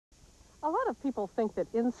of people think that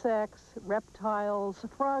insects, reptiles,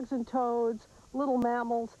 frogs and toads, little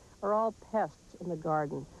mammals are all pests in the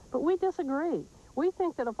garden. But we disagree. We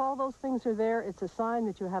think that if all those things are there, it's a sign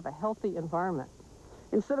that you have a healthy environment.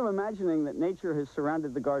 Instead of imagining that nature has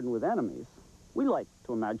surrounded the garden with enemies, we like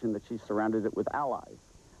to imagine that she's surrounded it with allies.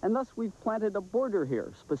 And thus we've planted a border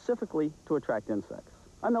here specifically to attract insects.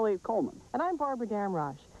 I'm Elliot Coleman. And I'm Barbara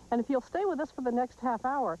Damrosch. And if you'll stay with us for the next half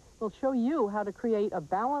hour, we'll show you how to create a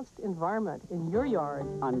balanced environment in your yard.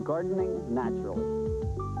 On Gardening Naturally.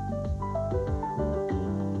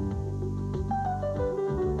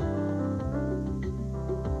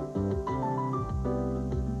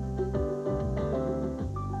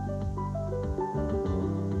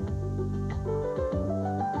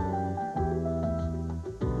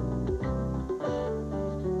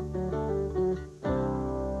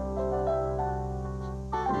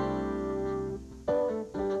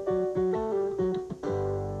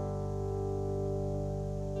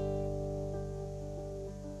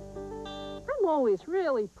 I'm always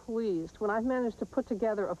really pleased when I've managed to put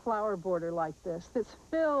together a flower border like this that's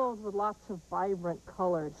filled with lots of vibrant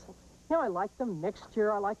colors. You know, I like the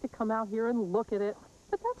mixture. I like to come out here and look at it.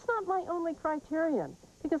 But that's not my only criterion,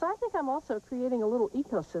 because I think I'm also creating a little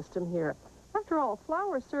ecosystem here. After all,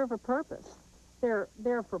 flowers serve a purpose. They're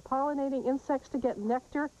there for pollinating insects to get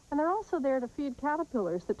nectar, and they're also there to feed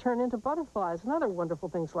caterpillars that turn into butterflies and other wonderful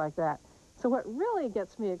things like that. So what really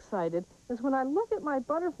gets me excited is when I look at my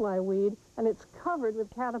butterfly weed and it's covered with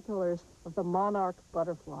caterpillars of the monarch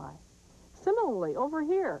butterfly. Similarly, over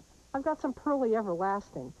here, I've got some pearly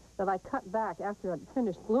everlasting that I cut back after it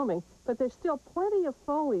finished blooming, but there's still plenty of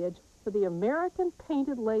foliage for the American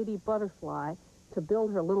painted lady butterfly to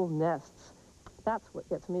build her little nests. That's what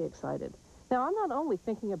gets me excited. Now, I'm not only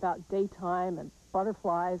thinking about daytime and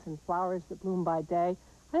butterflies and flowers that bloom by day,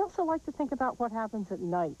 I also like to think about what happens at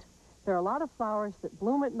night. There are a lot of flowers that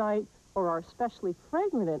bloom at night or are especially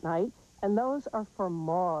fragrant at night, and those are for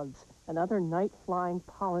moths and other night-flying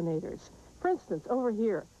pollinators. For instance, over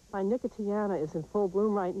here, my nicotiana is in full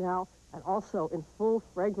bloom right now and also in full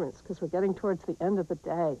fragrance because we're getting towards the end of the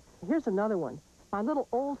day. Here's another one. My little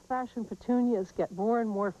old-fashioned petunias get more and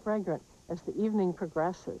more fragrant as the evening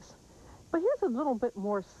progresses. But here's a little bit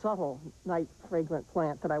more subtle night fragrant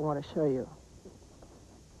plant that I want to show you.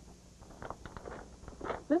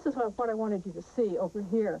 This is what I wanted you to see over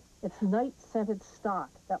here. It's night-scented stock,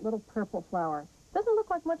 that little purple flower. Doesn't look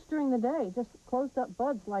like much during the day, just closed-up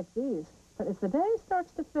buds like these. But as the day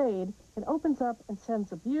starts to fade, it opens up and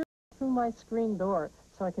sends a beauty through my screen door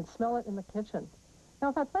so I can smell it in the kitchen. Now,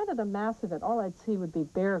 if I planted a mass of it, all I'd see would be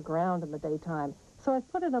bare ground in the daytime. So I've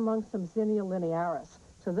put it among some Zinnia linearis,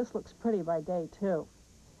 so this looks pretty by day, too.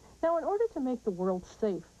 Now, in order to make the world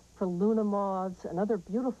safe for Luna moths and other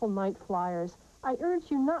beautiful night flyers, I urge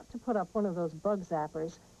you not to put up one of those bug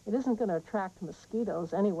zappers. It isn't going to attract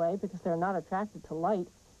mosquitoes anyway because they're not attracted to light.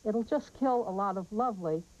 It'll just kill a lot of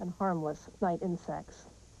lovely and harmless night insects.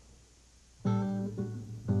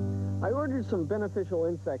 I ordered some beneficial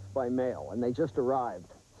insects by mail, and they just arrived.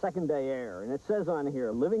 Second-day air, and it says on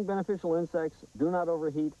here, living beneficial insects, do not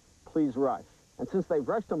overheat, please rush. And since they've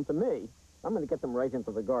rushed them to me, I'm going to get them right into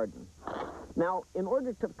the garden. Now, in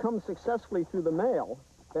order to come successfully through the mail,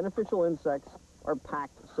 beneficial insects are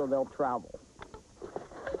packed so they'll travel.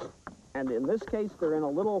 And in this case, they're in a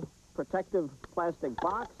little protective plastic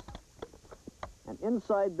box. And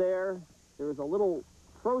inside there is a little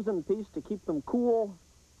frozen piece to keep them cool,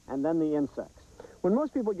 and then the insects. When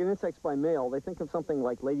most people get insects by mail, they think of something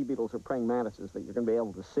like lady beetles or praying mantises that you're going to be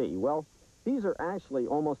able to see. Well, these are actually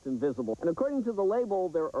almost invisible. And according to the label,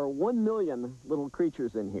 there are 1 million little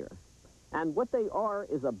creatures in here. And what they are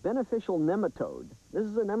is a beneficial nematode. This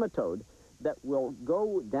is a nematode that will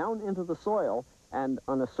go down into the soil and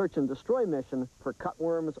on a search and destroy mission for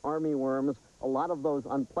cutworms, armyworms, a lot of those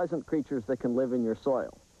unpleasant creatures that can live in your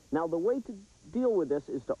soil. Now, the way to deal with this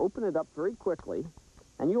is to open it up very quickly,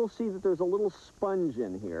 and you'll see that there's a little sponge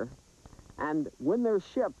in here. And when they're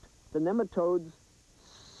shipped, the nematodes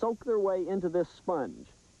soak their way into this sponge.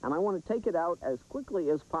 And I want to take it out as quickly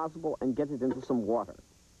as possible and get it into some water.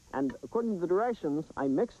 And according to the directions, I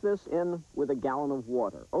mix this in with a gallon of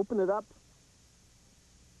water. Open it up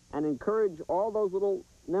and encourage all those little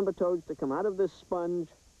nematodes to come out of this sponge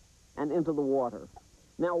and into the water.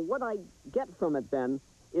 Now, what I get from it then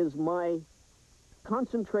is my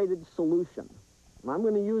concentrated solution. And I'm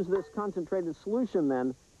going to use this concentrated solution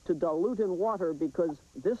then to dilute in water because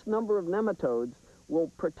this number of nematodes will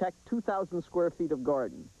protect 2,000 square feet of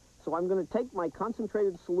garden. So I'm going to take my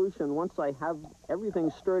concentrated solution once I have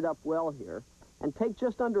everything stirred up well here and take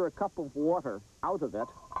just under a cup of water out of it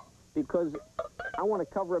because I want to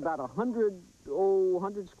cover about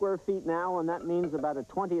 100 square feet now, and that means about a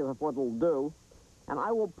 20th of what it'll do. And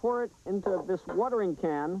I will pour it into this watering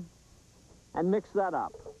can and mix that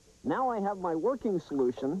up. Now I have my working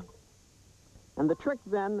solution, and the trick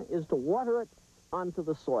then is to water it onto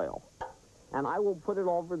the soil. And I will put it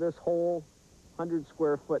over this whole 100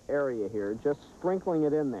 square foot area here, just sprinkling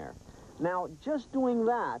it in there. Now, just doing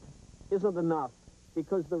that isn't enough,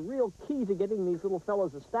 because the real key to getting these little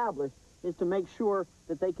fellows established is to make sure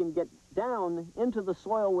that they can get down into the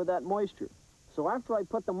soil with that moisture. So after I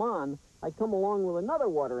put them on, I come along with another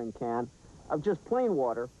watering can of just plain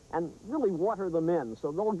water and really water them in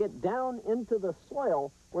so they'll get down into the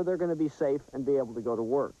soil where they're going to be safe and be able to go to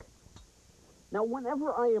work. Now,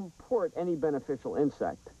 whenever I import any beneficial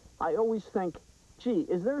insect, I always think, gee,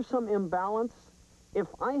 is there some imbalance? If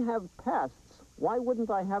I have pests, why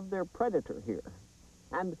wouldn't I have their predator here?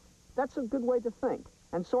 And that's a good way to think.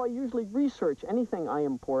 And so I usually research anything I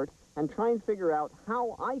import and try and figure out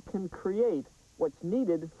how I can create what's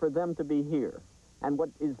needed for them to be here. And what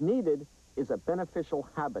is needed is a beneficial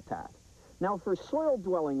habitat. Now, for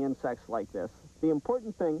soil-dwelling insects like this, the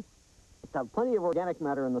important thing is to have plenty of organic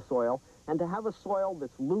matter in the soil and to have a soil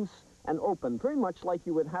that's loose and open, very much like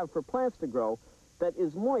you would have for plants to grow, that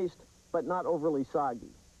is moist but not overly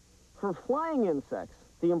soggy. For flying insects,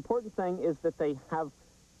 the important thing is that they have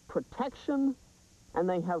protection and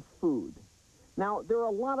they have food. Now, there are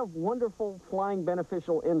a lot of wonderful flying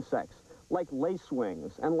beneficial insects, like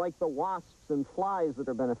lacewings and like the wasps and flies that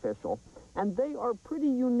are beneficial, and they are pretty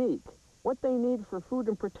unique. What they need for food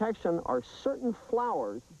and protection are certain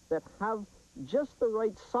flowers that have just the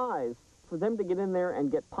right size for them to get in there and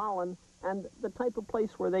get pollen and the type of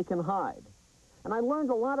place where they can hide. And I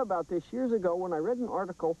learned a lot about this years ago when I read an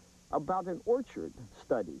article about an orchard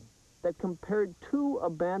study that compared 2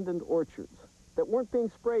 abandoned orchards that weren't being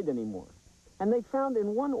sprayed anymore. And they found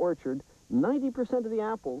in one orchard, 90% of the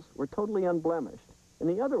apples were totally unblemished. In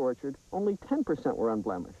the other orchard, only 10% were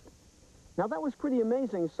unblemished. Now, that was pretty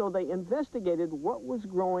amazing, so they investigated what was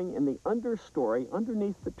growing in the understory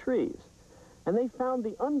underneath the trees. And they found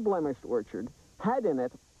the unblemished orchard had in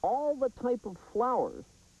it all the type of flowers,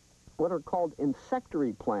 what are called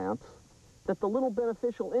insectary plants, that the little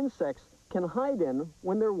beneficial insects can hide in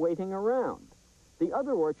when they're waiting around. The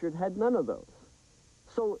other orchard had none of those.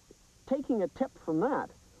 So, taking a tip from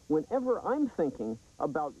that, whenever I'm thinking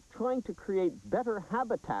about trying to create better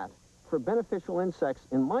habitat for beneficial insects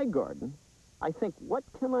in my garden, I think, what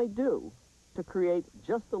can I do to create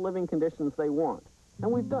just the living conditions they want?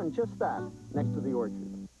 And we've done just that next to the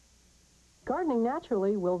orchard. Gardening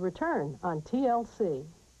Naturally will return on TLC.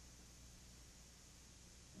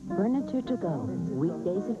 Furniture to Go,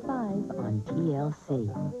 weekdays at 5 on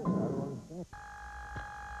TLC.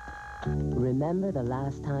 Remember the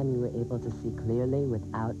last time you were able to see clearly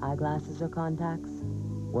without eyeglasses or contacts?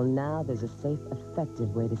 Well, now there's a safe,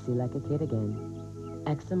 effective way to see like a kid again.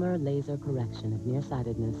 Excimer laser correction of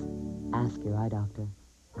nearsightedness. Ask your eye doctor.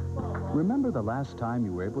 Remember the last time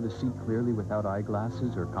you were able to see clearly without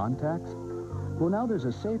eyeglasses or contacts? Well, now there's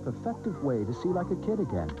a safe, effective way to see like a kid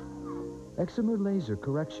again. Excimer laser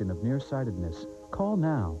correction of nearsightedness. Call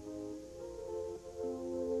now.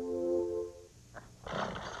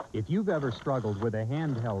 If you've ever struggled with a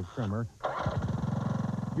handheld trimmer,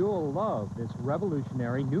 you'll love this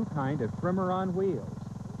revolutionary new kind of trimmer on wheels.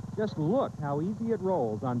 Just look how easy it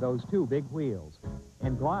rolls on those 2 big wheels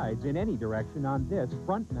and glides in any direction on this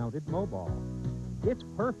front-mounted mobile. It's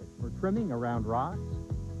perfect for trimming around rocks,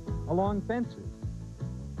 along fences,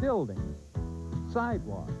 buildings,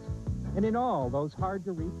 sidewalks, and in all those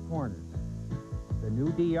hard-to-reach corners. The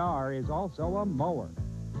new DR is also a mower.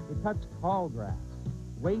 It cuts tall grass,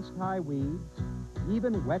 waist-high weeds,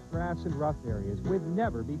 even wet grass and rough areas with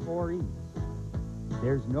never-before ease.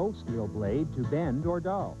 There's no steel blade to bend or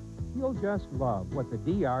dull. You'll just love what the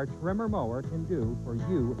DR Trimmer Mower can do for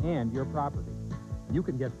you and your property. You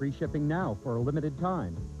can get free shipping now for a limited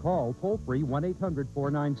time. Call toll-free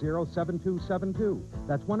 1-800-490-7272.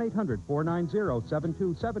 That's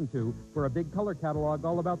 1-800-490-7272 for a big color catalog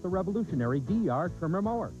all about the revolutionary DR Trimmer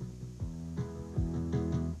Mower.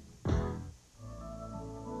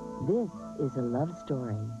 This is a love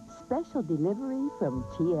story. Special delivery from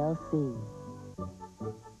TLC.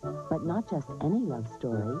 But not just any love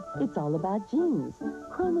story. It's all about genes,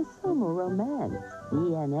 chromosomal romance,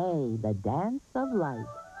 DNA, the dance of life.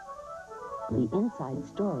 The inside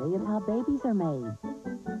story of how babies are made.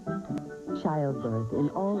 Childbirth in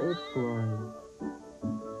all its glory.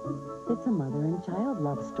 It's a mother and child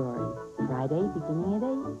love story. Friday beginning at 8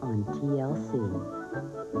 on TLC.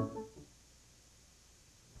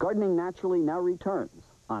 Gardening Naturally now returns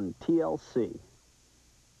on TLC.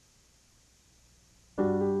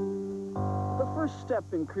 first step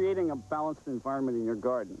in creating a balanced environment in your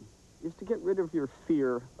garden is to get rid of your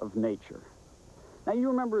fear of nature. Now, you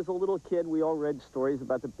remember as a little kid, we all read stories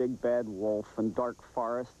about the big bad wolf and dark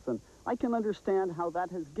forests, and I can understand how that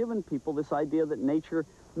has given people this idea that nature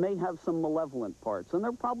may have some malevolent parts, and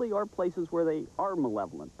there probably are places where they are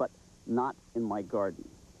malevolent, but not in my garden.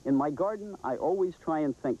 In my garden, I always try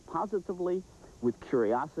and think positively with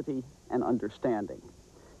curiosity and understanding.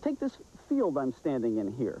 Take this field I'm standing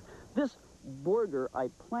in here. This border I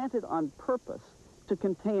planted on purpose to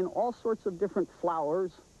contain all sorts of different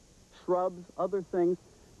flowers, shrubs, other things.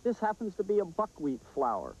 This happens to be a buckwheat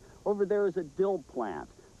flower. Over there is a dill plant,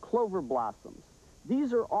 clover blossoms.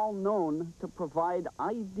 These are all known to provide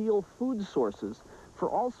ideal food sources for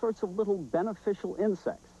all sorts of little beneficial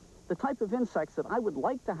insects, the type of insects that I would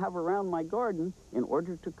like to have around my garden in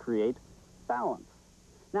order to create balance.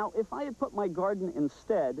 Now, if I had put my garden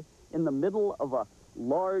instead in the middle of a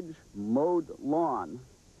large mowed lawn,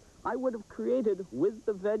 I would have created with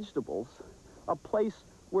the vegetables a place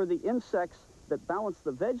where the insects that balance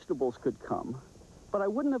the vegetables could come, but I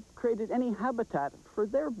wouldn't have created any habitat for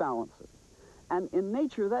their balances. And in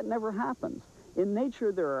nature, that never happens. In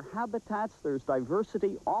nature, there are habitats, there's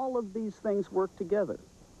diversity, all of these things work together.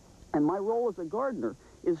 And my role as a gardener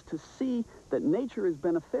is to see that nature is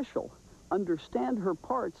beneficial, understand her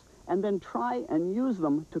parts, and then try and use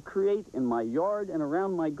them to create in my yard and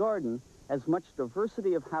around my garden as much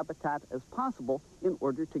diversity of habitat as possible in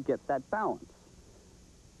order to get that balance.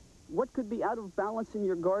 What could be out of balance in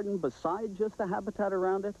your garden besides just the habitat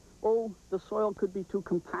around it? Oh, the soil could be too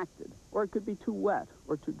compacted, or it could be too wet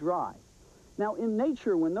or too dry. Now, in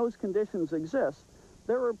nature, when those conditions exist,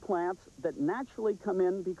 there are plants that naturally come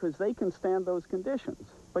in because they can stand those conditions,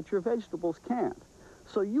 but your vegetables can't.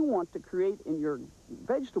 So you want to create in your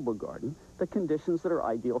vegetable garden the conditions that are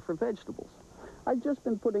ideal for vegetables. I've just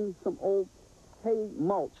been putting some old hay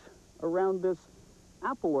mulch around this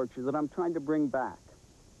apple orchard that I'm trying to bring back.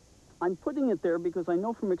 I'm putting it there because I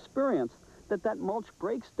know from experience that that mulch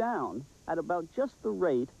breaks down at about just the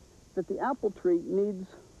rate that the apple tree needs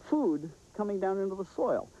food coming down into the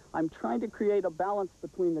soil. I'm trying to create a balance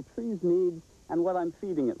between the tree's needs and what I'm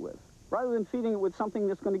feeding it with, rather than feeding it with something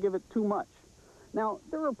that's going to give it too much. Now,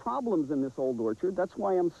 there are problems in this old orchard. That's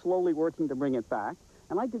why I'm slowly working to bring it back.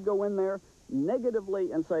 And I could go in there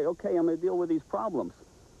negatively and say, okay, I'm going to deal with these problems.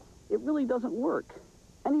 It really doesn't work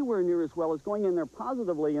anywhere near as well as going in there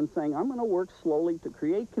positively and saying, I'm going to work slowly to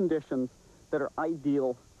create conditions that are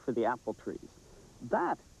ideal for the apple trees.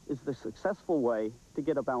 That is the successful way to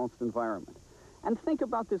get a balanced environment. And think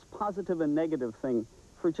about this positive and negative thing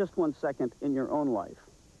for just 1 second in your own life.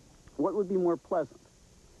 What would be more pleasant?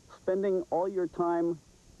 Spending all your time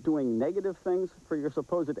doing negative things for your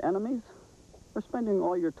supposed enemies, or spending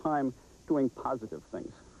all your time doing positive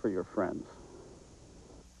things for your friends?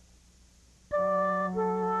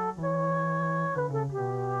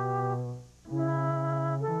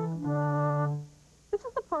 This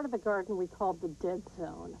is the part of the garden we call the dead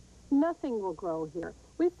zone. Nothing will grow here.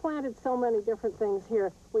 We've planted so many different things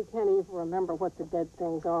here, we can't even remember what the dead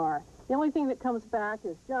things are. The only thing that comes back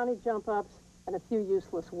is Johnny jump-ups and a few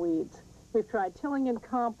useless weeds. We've tried tilling and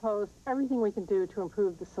compost, everything we can do to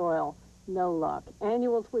improve the soil. No luck.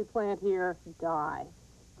 Annuals we plant here die.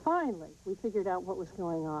 Finally, we figured out what was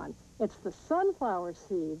going on. It's the sunflower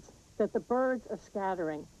seeds that the birds are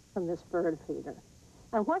scattering from this bird feeder.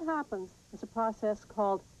 And what happens is a process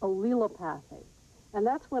called allelopathy. And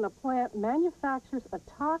that's when a plant manufactures a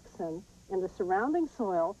toxin in the surrounding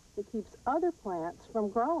soil that keeps other plants from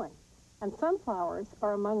growing. And sunflowers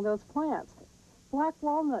are among those plants. Black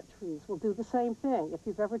walnut trees will do the same thing. If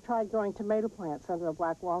you've ever tried growing tomato plants under a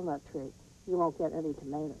black walnut tree, you won't get any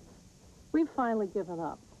tomatoes. We've finally given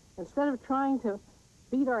up. Instead of trying to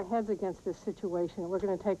beat our heads against this situation, we're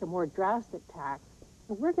going to take a more drastic tack,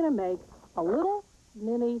 and we're going to make a little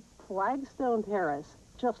mini flagstone terrace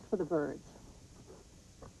just for the birds.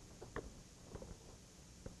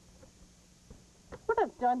 What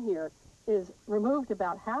I've done here is removed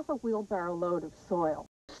about half a wheelbarrow load of soil.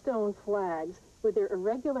 Stone flags with their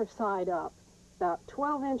irregular side up, about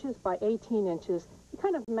 12 inches by 18 inches, to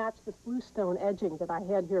kind of match this blue stone edging that I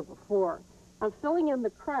had here before. I'm filling in the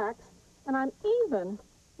cracks, and I'm even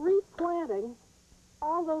replanting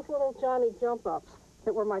all those little Johnny jump-ups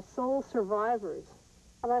that were my sole survivors,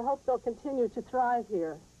 and I hope they'll continue to thrive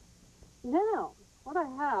here. Now, what I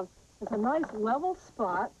have is a nice level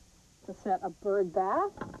spot to set a bird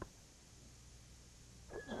bath.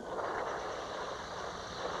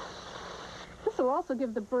 This will also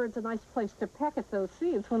give the birds a nice place to peck at those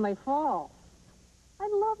seeds when they fall. I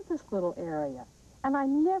love this little area. And I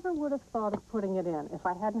never would have thought of putting it in if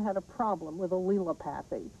I hadn't had a problem with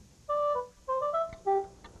allelopathy.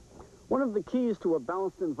 One of the keys to a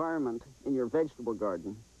balanced environment in your vegetable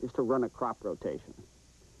garden is to run a crop rotation.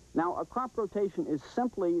 Now, a crop rotation is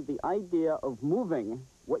simply the idea of moving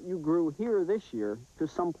what you grew here this year to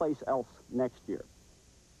someplace else next year.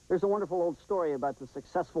 There's a wonderful old story about the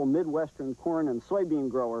successful Midwestern corn and soybean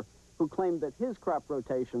grower who claimed that his crop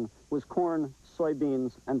rotation was corn,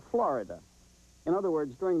 soybeans, and Florida. In other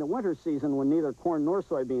words, during the winter season when neither corn nor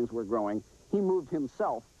soybeans were growing, he moved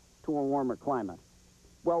himself to a warmer climate.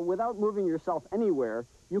 Well, without moving yourself anywhere,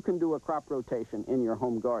 you can do a crop rotation in your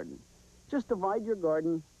home garden. Just divide your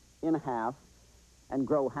garden in half and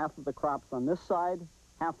grow half of the crops on this side,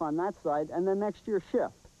 half on that side, and then next year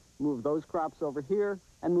shift. Move those crops over here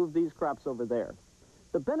and move these crops over there.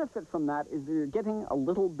 The benefit from that is that you're getting a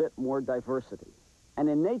little bit more diversity. And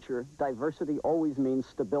in nature, diversity always means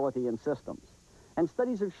stability in systems. And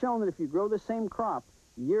studies have shown that if you grow the same crop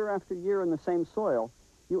year after year in the same soil,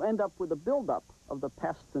 you end up with a buildup of the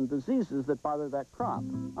pests and diseases that bother that crop.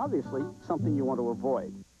 Obviously, something you want to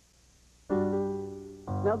avoid.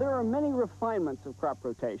 Now, there are many refinements of crop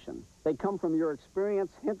rotation. They come from your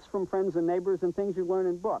experience, hints from friends and neighbors, and things you learn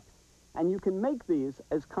in books. And you can make these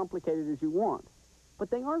as complicated as you want.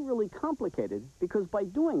 But they aren't really complicated because by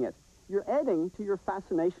doing it, you're adding to your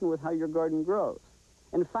fascination with how your garden grows.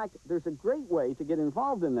 In fact, there's a great way to get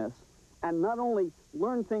involved in this and not only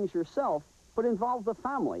learn things yourself, but involve the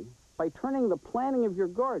family by turning the planning of your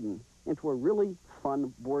garden into a really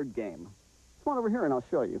fun board game. Come on over here and I'll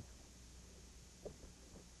show you.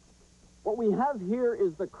 What we have here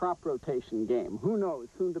is the crop rotation game. Who knows,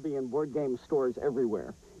 soon to be in board game stores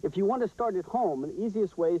everywhere. If you want to start at home, the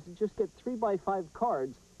easiest way is to just get 3x5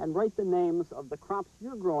 cards and write the names of the crops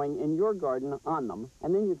you're growing in your garden on them,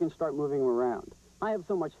 and then you can start moving them around. I have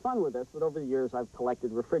so much fun with this that over the years I've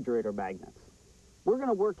collected refrigerator magnets. We're going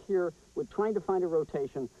to work here with trying to find a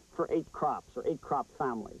rotation for 8 crops or 8 crop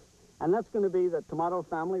families. And that's going to be the tomato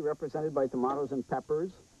family represented by tomatoes and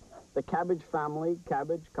peppers, the cabbage family,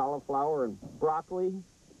 cabbage, cauliflower, and broccoli,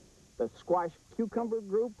 the squash cucumber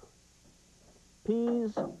group,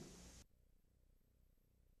 peas,